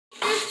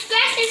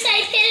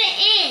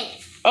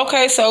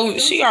Okay, so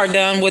she are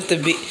done with the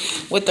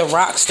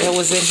rocks that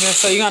was in here.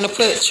 So you're gonna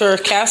put your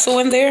castle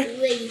in there?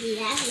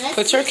 Yeah,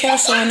 put your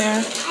castle in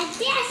there.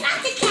 That's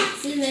not the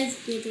castle. Let's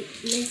get it.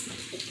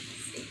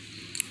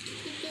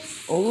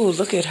 Oh,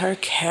 look at her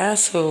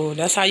castle.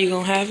 That's how you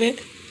gonna have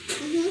it?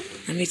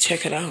 Let me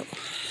check it out.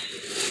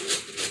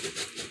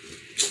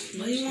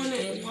 Why you want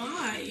it?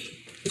 Why?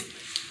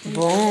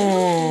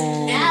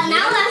 Boom. Now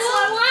that's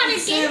what I want to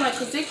Saying like,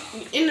 cause they,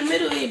 in the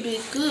middle it'd be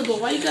good, but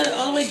why you got it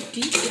all the way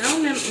deep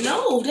down there?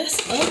 No, that's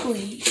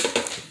ugly.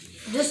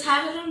 Just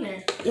have it in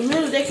there. The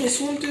middle, they can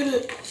swim through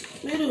the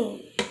middle.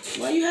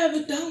 Why you have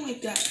it down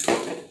like that?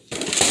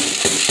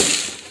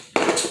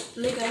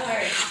 Look at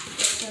her.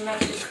 And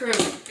that's the crew.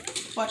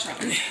 Watch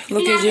out.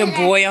 Look at your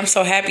boy. I'm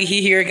so happy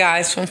he here,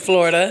 guys, from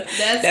Florida.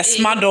 That's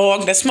my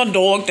dog. That's my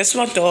dog. That's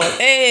my dog.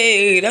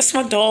 Hey, that's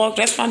my dog.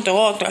 That's my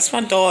dog. That's my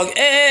dog.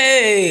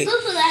 Hey.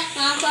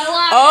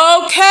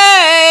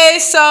 Okay,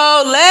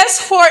 so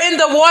let's pour in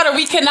the water.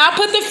 We cannot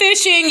put the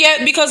fish in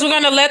yet because we're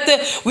gonna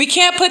we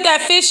can't put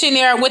that fish in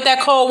there with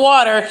that cold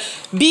water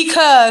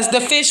because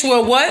the fish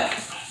will what?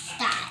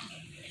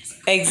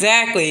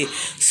 Exactly.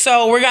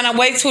 So we're gonna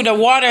wait till the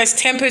water is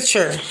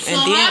temperature. So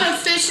how the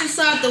fish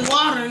inside the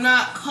water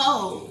not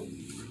cold?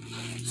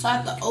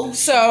 Inside the ocean.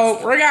 So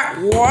we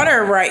got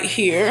water right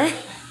here.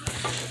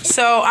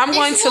 So I'm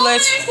going to let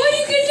you. Where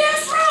you get that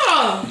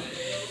from?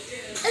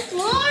 It's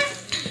water.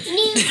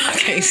 I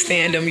can't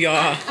stand them,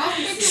 y'all.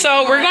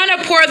 So we're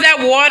gonna pour that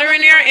water in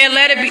there and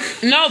let it be.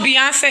 No,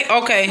 Beyonce.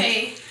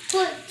 Okay.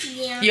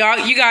 Y'all,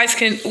 you guys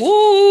can.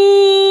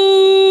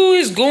 Ooh,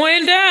 it's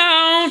going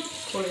down.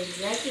 Pour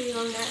exactly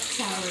on that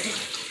tower.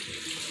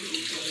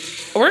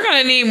 We're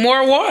gonna need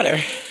more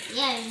water.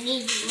 Yeah, we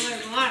need more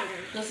water.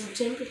 That's the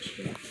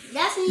temperature.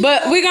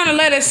 But we're gonna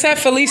let it set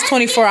for at least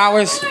 24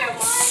 hours.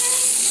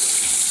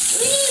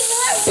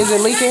 Is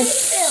it leaking?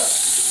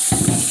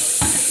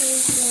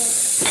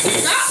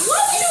 Stop!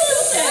 What you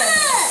doing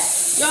that?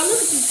 Y'all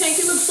look at the tank.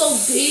 It looks so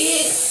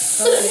big. It is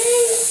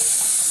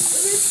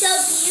so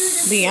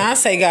beautiful.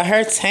 Beyonce got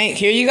her tank.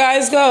 Here you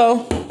guys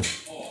go.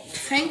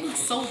 Tank looks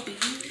so big.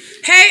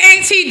 Hey,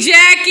 Auntie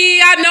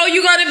Jackie. I know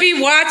you're gonna be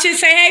watching.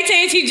 Say hey to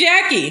Auntie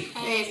Jackie.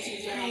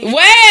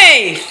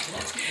 Wait.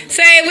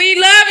 Say we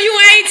love you,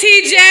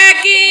 Auntie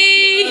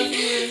Jackie.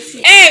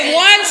 Hey,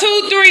 1,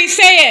 2, 3.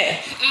 Say it.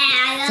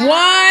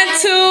 1,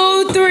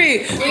 2,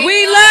 3.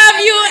 We love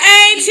you,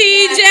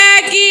 Auntie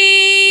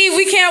Jackie.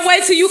 We can't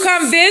wait till you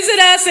come visit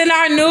us in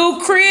our new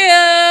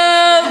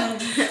crib.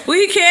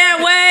 We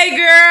can't wait,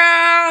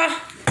 girl.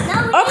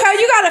 Okay,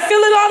 you gotta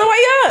fill it all the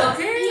way up.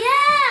 Okay.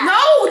 No,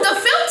 the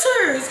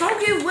filters don't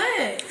get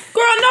wet.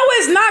 Girl, no,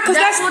 it's not, because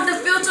that's what the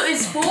filter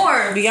is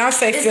for.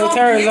 Beyonce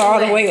filter is all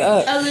the way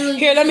up.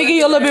 Here, let me give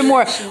you a little bit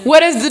more.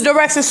 What does the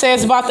direction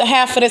says about the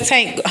half of the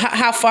tank?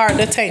 How far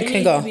the tank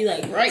can go? Be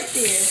like right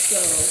there. So.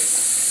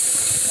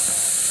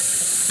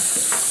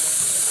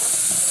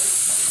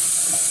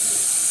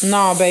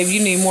 No, babe,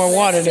 you need more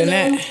water than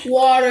that.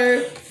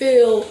 Water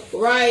fill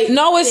right.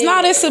 No, it's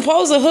not. It's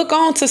supposed to hook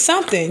on to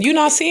something. You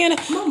not seeing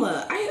it?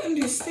 Mama, I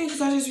understand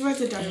because I just read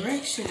the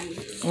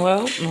directions.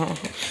 Well, no.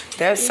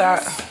 That's our.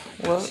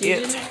 Well, See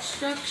the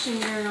instruction,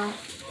 girl.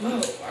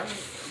 Oh,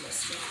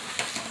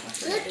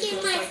 look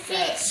at my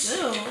fish.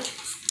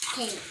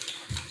 Okay.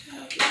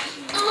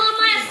 I want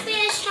my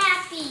fish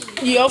happy.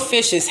 Your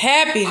fish is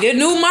happy. The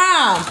new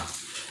mom.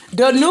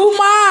 The new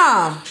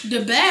mom.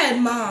 The bad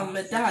mom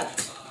at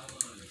that.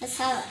 That's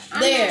how.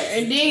 There,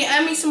 and then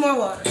add me some more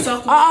water.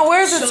 So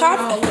where's the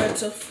top? Where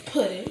to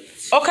put it?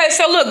 Okay,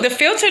 so look, the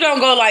filter don't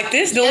go like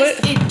this, do it?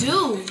 It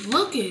do.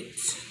 Look it.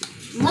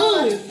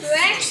 Move.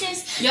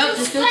 Directions. Yup,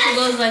 the filter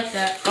goes like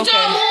that. Okay.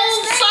 Don't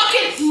move. Suck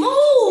it.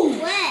 Move.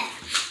 Wet.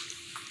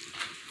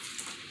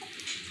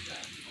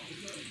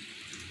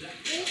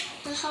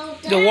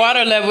 The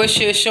water level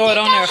should show it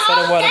on there for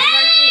the water.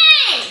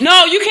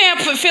 No, you can't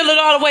fill it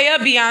all the way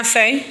up,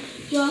 Beyonce.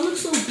 Y'all look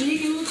so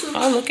big. It looks so.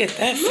 Oh, look at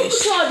that Look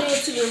fish. what y'all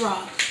did to the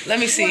rock. Let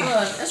me see.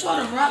 That's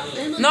why the rock.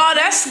 No,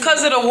 that's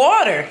because of the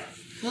water.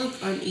 Look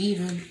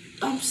uneven.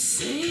 I'm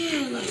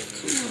saying, like,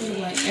 come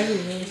on, like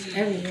everywhere.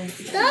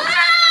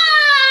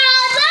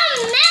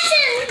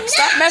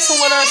 Stop messing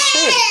with our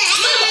shit.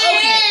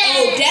 Okay.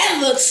 Oh, that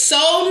looks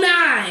so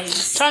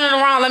nice. Turn it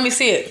around. Let me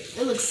see it.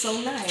 It looks so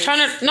nice. Turn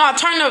the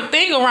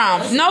thing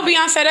around. No,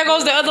 Beyonce, that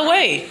goes the other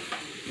way.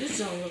 This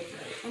don't look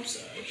right. I'm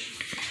sorry.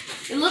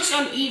 It looks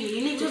uneven.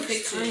 You need to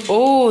fix it.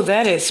 Oh,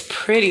 that is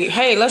pretty.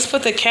 Hey, let's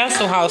put the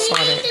castle house on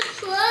it.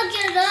 Plug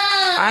it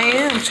up. I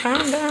am.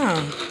 Calm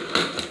down.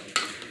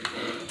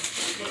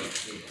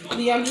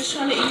 Yeah, I'm just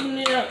trying to even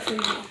it up for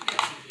you.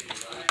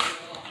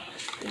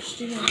 You're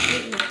still not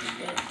getting it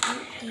together.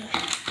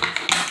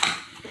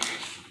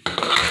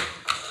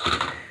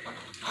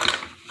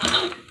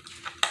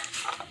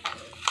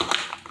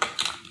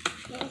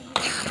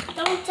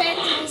 Don't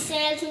text me,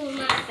 say it to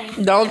my face.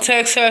 Don't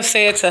text her.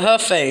 Say it to her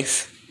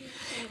face.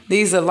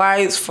 These are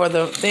lights for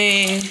the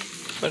thing,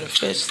 for the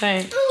fish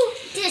tank. Ooh,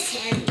 this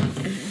heavy.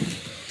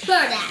 Throw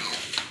that.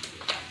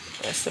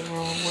 That's the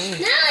wrong way. No,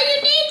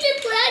 you need to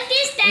plug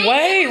this thing.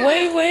 Wait.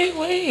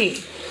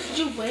 Wait. Did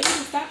you wait?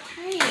 Stop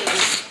praying.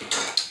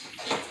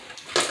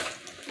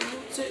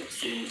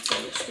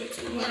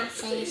 My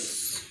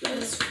face. The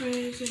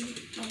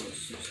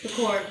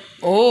cord.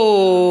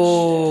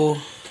 Oh.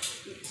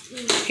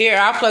 Here,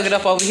 I'll plug it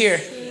up over here.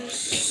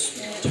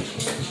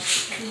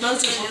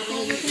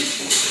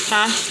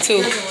 Huh?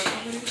 2.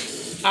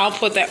 I'll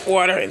put that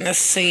water in the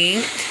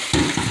sink.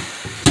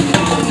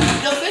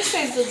 The fish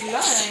tank looks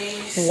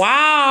nice.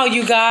 Wow,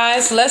 you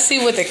guys. Let's see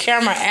what the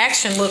camera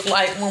action look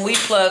like when we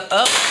plug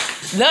up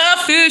the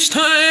fish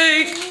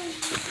tank.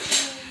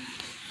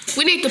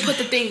 We need to put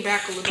the thing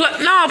back a little bit.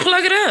 No,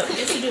 plug it up.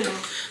 Yes, you do, Mom.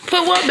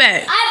 Put what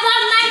back? I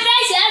put my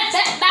face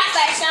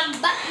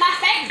my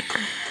face.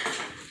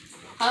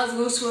 I was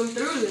going to swim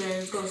through there.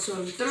 It's going to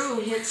swim through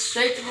and hit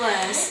straight to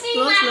glass.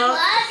 No, it's not.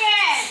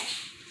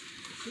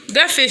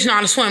 That fish know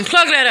how to swim.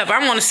 Plug that up.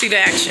 I want to see the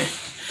action.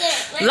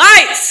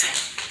 Lights,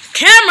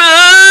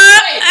 camera,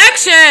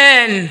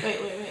 action. Wait.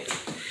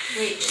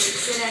 Wait.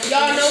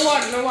 Y'all, no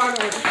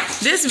water.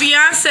 This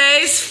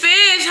Beyonce's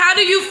fish. How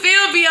do you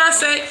feel,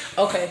 Beyonce?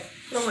 Okay.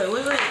 No, wait.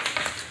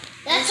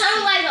 Let's turn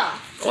the light off.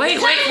 Wait.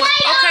 Okay,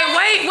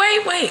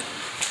 wait.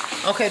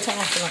 Okay, turn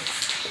off the light.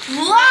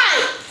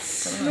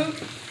 Lights.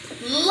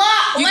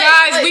 You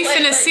guys, we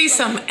finna see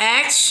some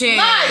action.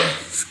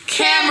 Lights.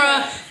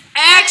 Camera,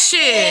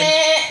 action.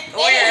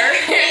 Where?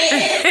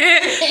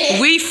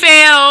 We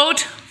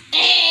failed.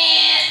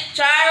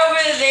 Try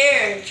over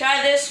there.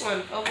 Try this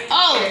one. Over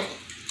here.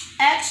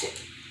 Action.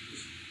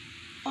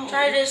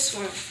 Try this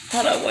one.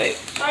 Hold up, wait.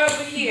 Try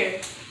over here.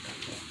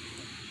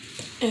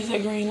 Is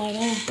that green light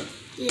on?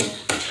 Yeah.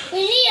 We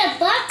need a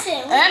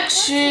button.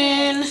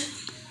 Action.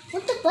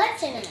 Put the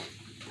button in it.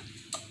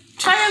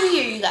 Try over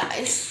here, you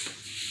guys.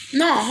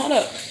 No, hold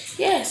up.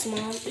 Yes,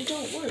 Mom. It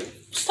don't work.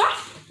 Stop.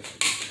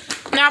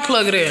 Now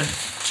plug it in.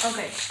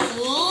 Okay.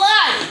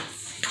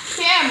 Lights.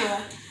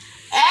 Camera.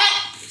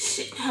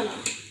 Action. Hold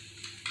on.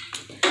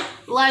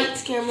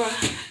 Lights, camera.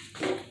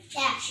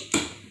 Action.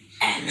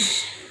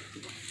 Action.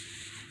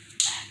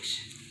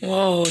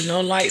 Whoa,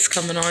 no lights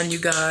coming on, you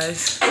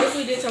guys. What if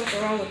we did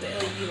something wrong with the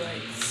LED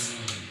lights?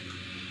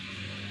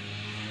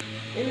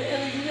 And the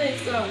LED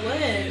lights got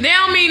wet. They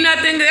don't mean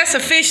nothing. That's a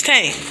fish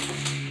tank.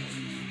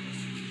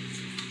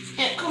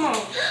 Yeah, come on. My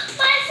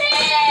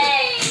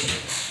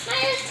face. My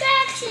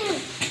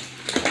distraction.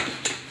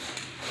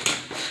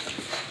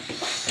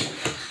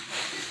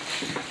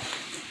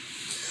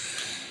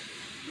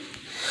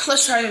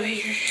 Let's try over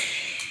here.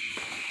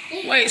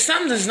 Wait,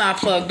 something's not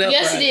plugged up.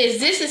 Yes, right. it is.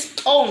 This is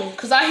on,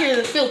 because I hear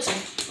the filter.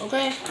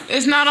 Okay?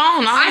 It's not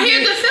on. I hear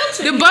the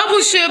filter. The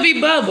bubble should be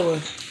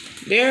bubbling.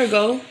 There it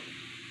go.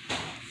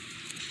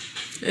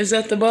 Is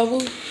that the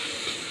bubble?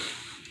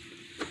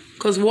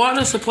 Because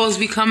water's supposed to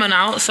be coming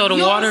out, so the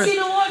You water. see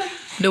the water?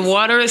 The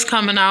water is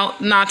coming out.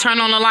 Now turn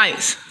on the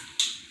lights.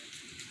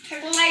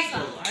 Turn the lights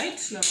on. The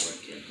light's not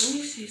working. Let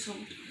me see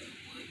something.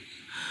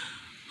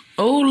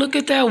 Oh, look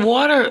at that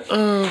water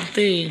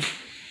thing.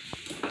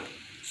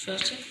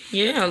 Filter?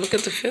 Yeah, look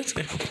at the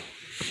filter.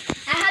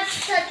 I have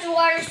to touch the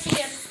water to see if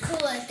it's cool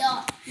or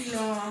dark.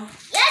 No.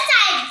 Yes,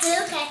 I do.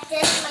 Catch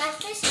this. My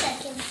fish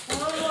taking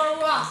one more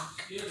rock.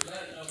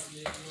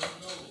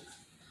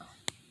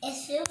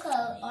 It's too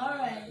cold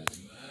already.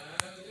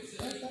 It's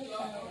too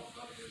cold.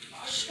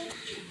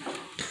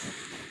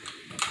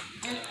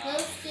 And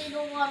let's see the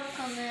water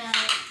coming out.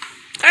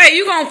 Hey,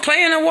 you gonna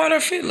play in the water?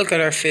 Look at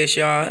our fish,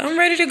 y'all. I'm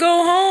ready to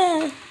go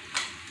home.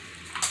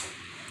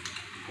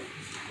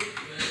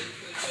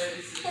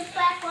 Get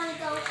back when it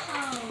goes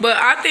home. But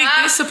I think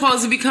it's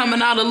supposed to be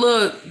coming out a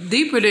little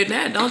deeper than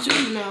that, don't you?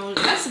 No,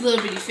 that's a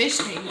little bitty fish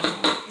tank.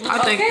 I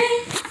think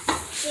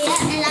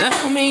Yeah, and that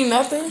don't mean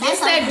nothing. Yes,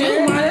 that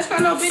do, Ma. That's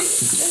not no bitty.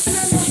 That's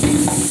not no bitty.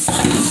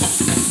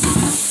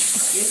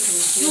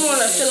 You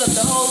want to fill up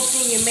the whole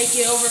thing and make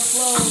it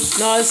overflow.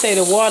 No, it say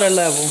the water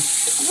level.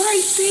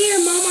 Right there,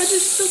 Mom. I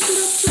just filled it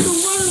up to the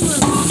water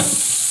level.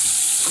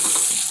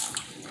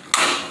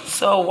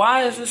 So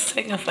why is this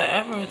taking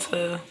forever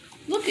to?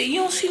 Look at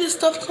you. Don't see the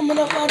stuff coming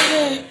up out of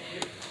there.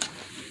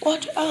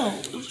 Watch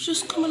out. It's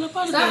just coming up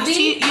out of there.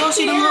 See, you don't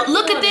see the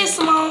look at this,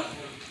 Mom.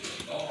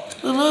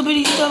 The little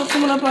bitty stuff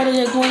coming up out of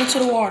there going into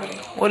the water.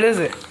 What is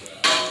it?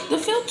 The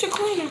filter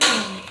cleaner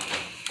thing.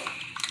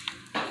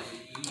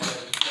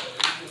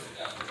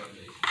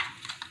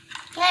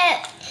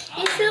 hey,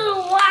 you feel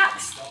the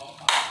rocks?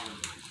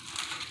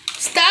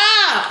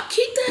 Stop!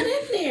 Keep that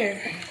in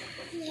there.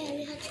 Yeah,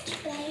 we have to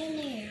keep that in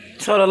there.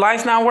 So the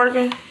light's not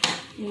working?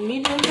 Me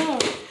don't know.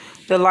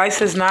 The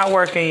lights is not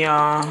working,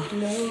 y'all.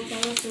 No,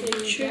 they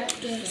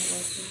tricked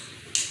us.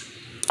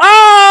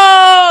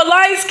 Oh,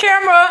 lights,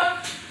 camera.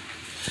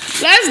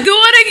 Let's do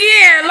it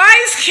again.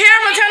 Lights,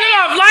 camera, turn it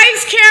off.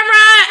 Lights,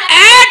 camera,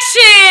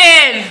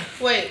 action.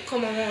 Wait,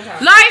 come on, one more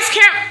time. Lights,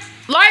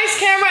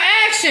 camera,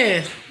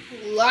 action.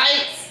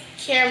 Lights,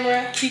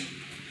 camera.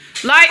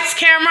 Lights,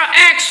 camera,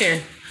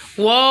 action.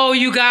 Whoa,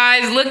 you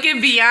guys, look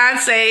at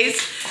Beyonce's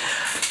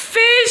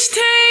fish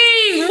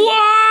tank.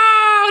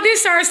 Wow,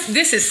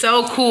 this is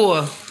so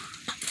cool.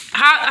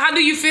 How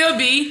do you feel,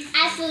 B?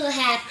 I feel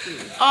happy.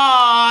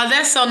 Oh,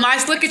 that's so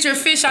nice. Look at your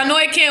fish. I know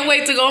it can't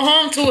wait to go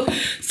home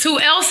to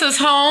Elsa's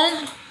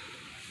home.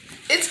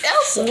 It's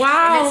Elsa.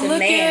 Wow, And it's a look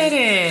man. at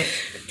it.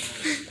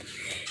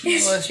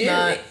 No, it's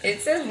not.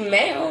 It says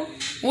male.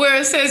 Where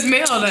it says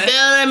male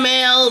then.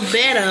 Male,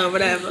 better,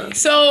 whatever.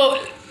 So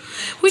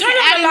We turn can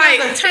on add the light.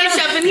 another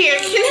fish up in here.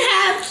 Can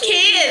have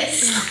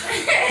kids.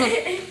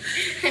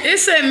 It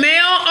said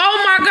male.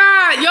 Oh my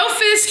God, your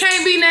fish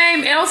can't be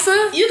named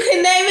Elsa. You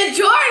can name it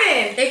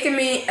Jordan. It can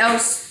mean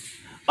else.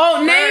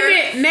 Oh,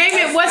 name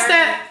it. What's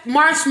that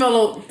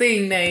marshmallow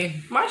thing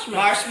name?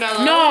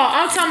 Marshmallow. No,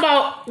 I'm talking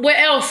about with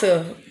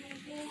Elsa.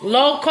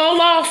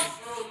 Olaf.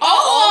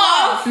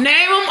 Olaf.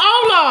 Name him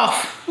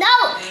Olaf. No,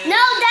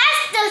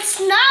 that's the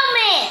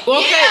snowman.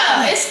 Okay.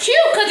 Yeah, it's cute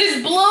because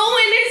it's blue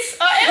and it's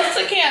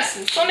Elsa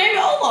castle. So name it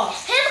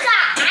Olaf. Him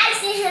got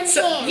ice in his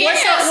hand. Yeah,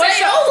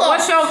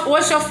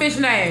 What's your fish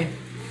name?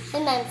 His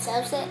name's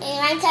Elsa, and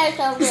I'm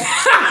Turtle.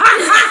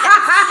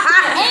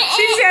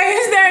 She said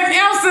his name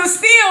Elsa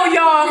still,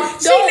 y'all.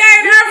 She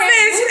named her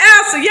fish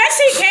Elsa. Yes,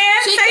 she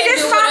can. She Say can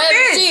this do is my whatever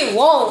fish. she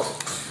wants.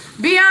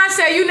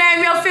 Beyonce, you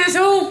name your fish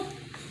who?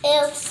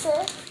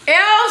 Elsa.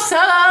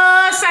 Elsa.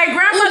 Say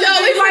grandmother. Yo,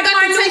 do we you like forgot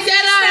my to new take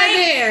that fish out of name?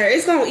 there.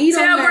 It's gonna eat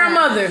Tell on that.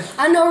 grandmother.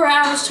 I know where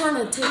I was trying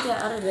to take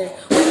that out of there.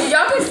 Wait, did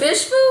y'all get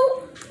fish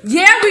food?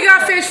 Yeah, we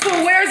got fish food.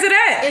 Where is it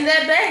at? In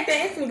that bag that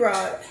Anthony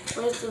brought.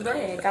 Where's the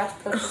bag? Got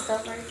to put the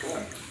stuff right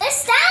there.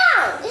 It's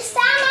down. It's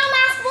down on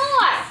my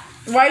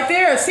floor. Right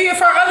there. See if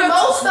her other.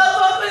 Most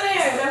stuff up in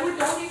there that we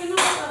don't even know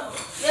about.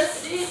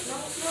 Yes, it is. No,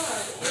 it's not.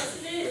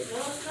 Yes, it is. No,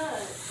 it's not.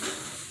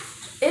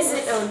 Is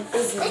it?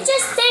 Is it? It's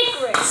just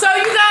secret. So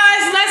you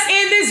guys, let's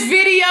end this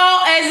video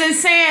as in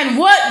saying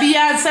what,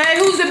 Beyonce?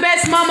 Who's the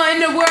best mama in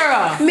the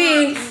world?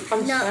 Me.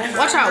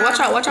 Watch out, watch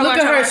out, watch out. Look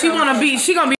at her. She gonna be.